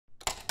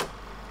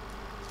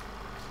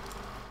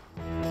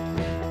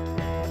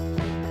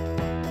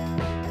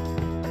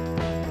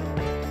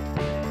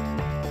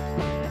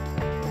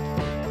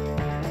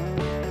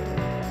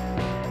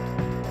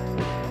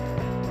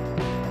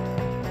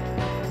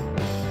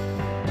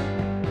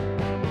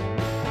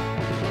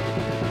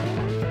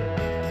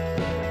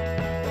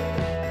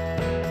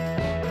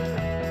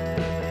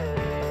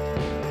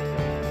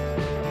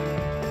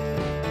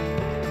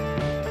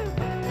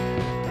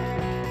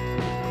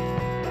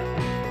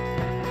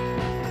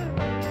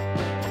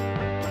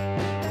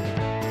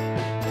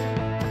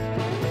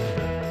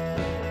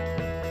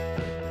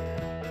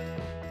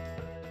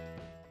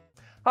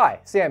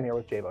Hi, Sam here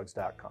with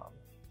JBugs.com.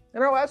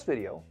 In our last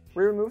video,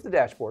 we removed the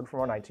dashboard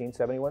from our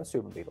 1971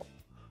 Super Beetle,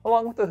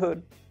 along with the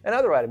hood and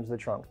other items in the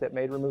trunk that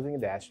made removing the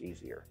dash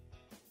easier.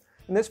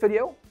 In this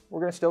video, we're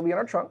going to still be in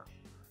our trunk,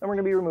 and we're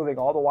going to be removing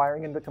all the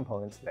wiring and the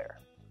components there.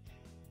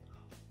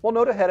 We'll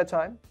note ahead of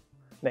time,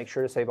 make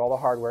sure to save all the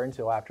hardware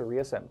until after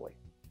reassembly.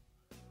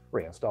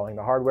 Reinstalling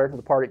the hardware to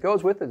the part it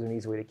goes with is an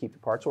easy way to keep the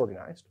parts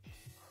organized.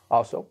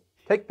 Also,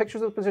 take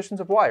pictures of the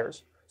positions of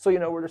wires so you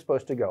know where they're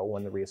supposed to go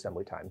when the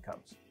reassembly time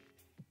comes.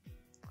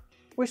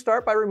 We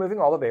start by removing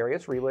all the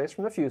various relays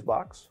from the fuse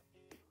box,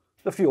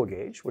 the fuel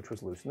gauge, which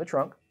was loose in the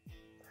trunk,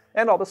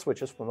 and all the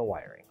switches from the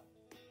wiring.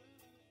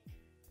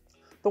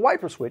 The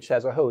wiper switch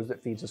has a hose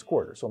that feeds the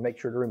squirter, so make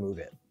sure to remove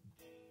it.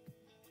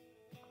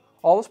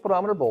 All the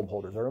speedometer bulb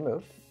holders are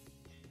removed,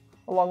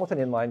 along with an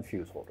inline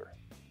fuse holder.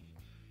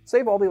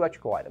 Save all the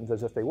electrical items,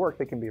 as if they work,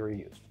 they can be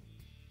reused.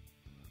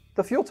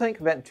 The fuel tank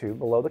vent tube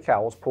below the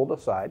cowl is pulled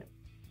aside,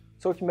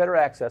 so we can better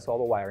access all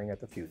the wiring at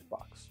the fuse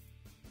box.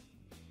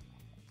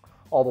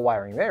 All the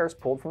wiring there is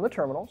pulled from the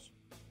terminals,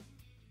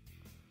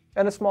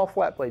 and a small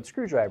flat blade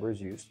screwdriver is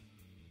used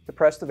to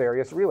press the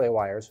various relay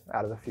wires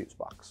out of the fuse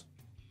box.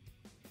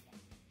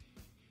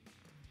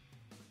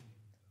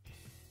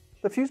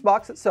 The fuse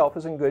box itself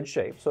is in good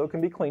shape, so it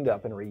can be cleaned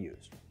up and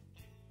reused.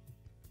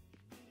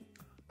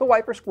 The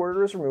wiper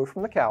squirter is removed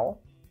from the cowl,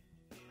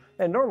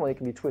 and normally it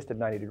can be twisted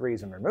 90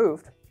 degrees and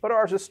removed, but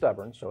ours is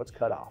stubborn, so it's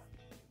cut off.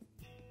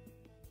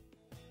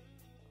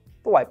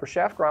 The wiper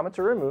shaft grommets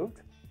are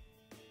removed,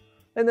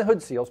 and the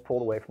hood seal is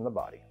pulled away from the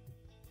body.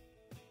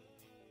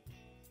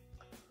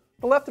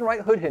 The left and right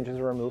hood hinges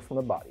are removed from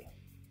the body.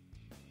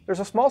 There's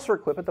a small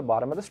circlip at the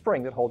bottom of the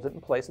spring that holds it in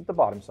place at the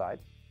bottom side.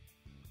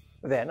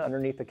 Then,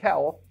 underneath the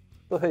cowl,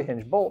 the hood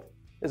hinge bolt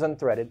is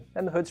unthreaded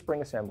and the hood spring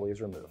assembly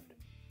is removed.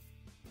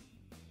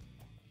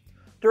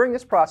 During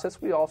this process,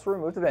 we also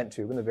remove the vent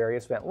tube and the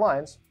various vent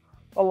lines,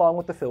 along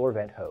with the filler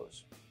vent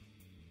hose.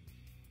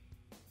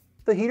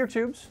 The heater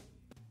tubes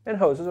and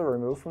hoses are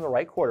removed from the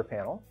right quarter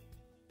panel,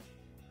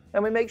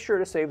 and we make sure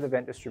to save the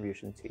vent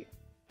distribution teeth.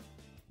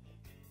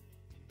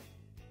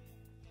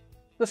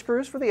 The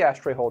screws for the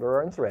ashtray holder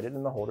are unthreaded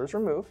and the holder is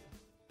removed.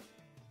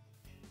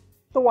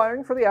 The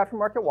wiring for the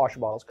aftermarket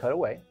washer bottle is cut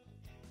away,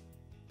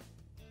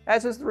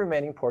 as is the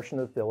remaining portion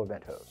of the filler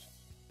vent hose.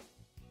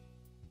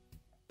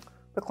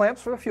 The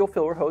clamps for the fuel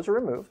filler hose are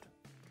removed.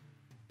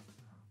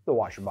 The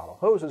washer bottle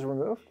hose is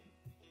removed,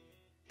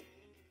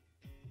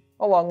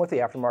 along with the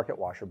aftermarket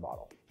washer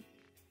bottle.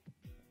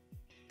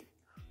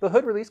 The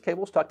hood release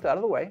cable is tucked out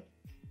of the way.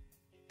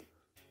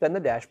 Then the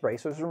dash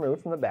brace is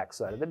removed from the back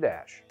side of the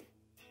dash.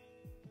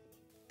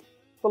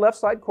 The left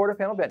side quarter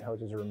panel vent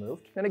hoses are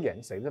removed, and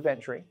again save the vent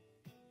tree.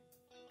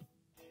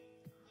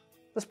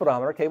 The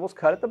speedometer cable is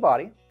cut at the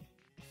body.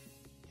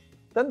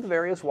 Then the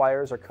various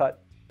wires are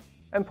cut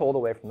and pulled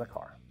away from the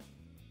car.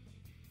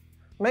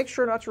 Make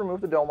sure not to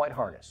remove the dome light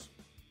harness.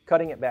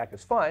 Cutting it back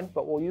is fine,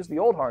 but we'll use the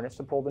old harness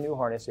to pull the new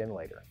harness in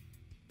later.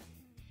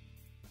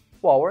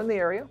 While we're in the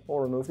area, we'll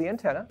remove the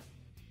antenna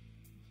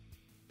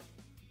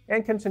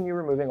and continue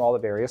removing all the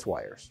various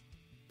wires.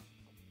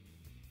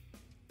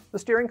 The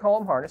steering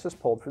column harness is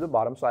pulled through the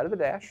bottom side of the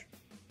dash,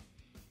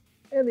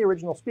 and the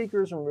original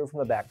speakers are removed from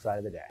the back side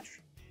of the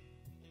dash.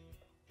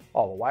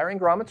 All the wiring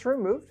grommets are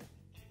removed,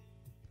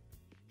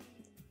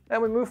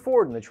 and we move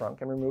forward in the trunk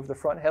and remove the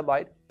front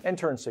headlight and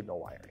turn signal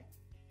wiring.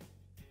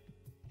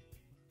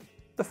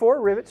 The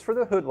 4 rivets for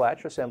the hood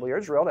latch assembly are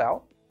drilled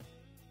out,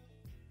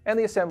 and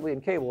the assembly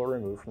and cable are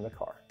removed from the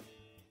car.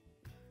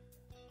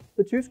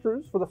 The 2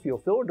 screws for the fuel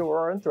filler door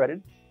are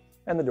unthreaded,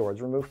 and the door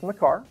is removed from the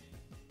car.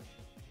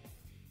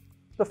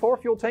 The 4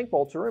 fuel tank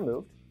bolts are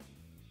removed,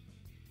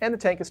 and the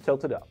tank is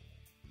tilted up.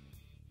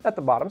 At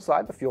the bottom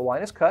side, the fuel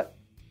line is cut,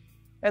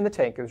 and the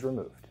tank is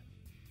removed.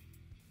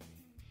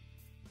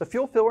 The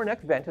fuel filler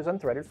neck vent is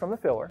unthreaded from the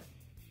filler,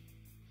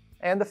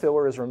 and the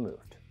filler is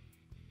removed.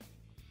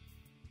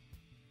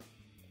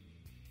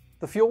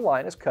 The fuel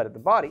line is cut at the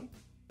body,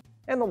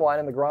 and the line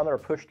and the grommet are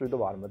pushed through the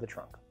bottom of the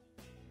trunk.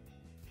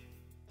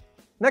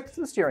 Next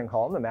to the steering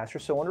column, the master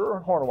cylinder or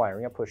horn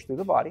wiring are pushed through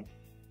the body.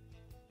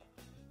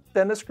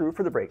 Then the screw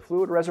for the brake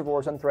fluid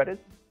reservoir is unthreaded.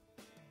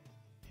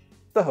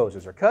 The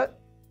hoses are cut,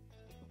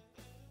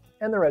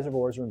 and the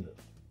reservoir is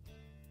removed.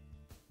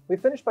 We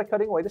finished by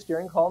cutting away the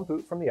steering column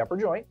boot from the upper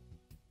joint,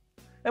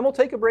 and we'll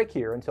take a break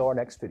here until our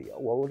next video,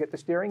 where we'll get the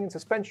steering and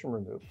suspension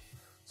removed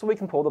so we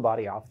can pull the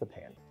body off the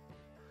pan.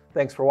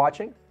 Thanks for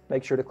watching.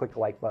 Make sure to click the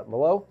like button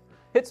below,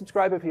 hit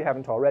subscribe if you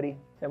haven't already,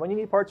 and when you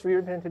need parts for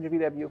your vintage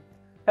VW,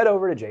 head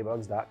over to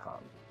JBugs.com.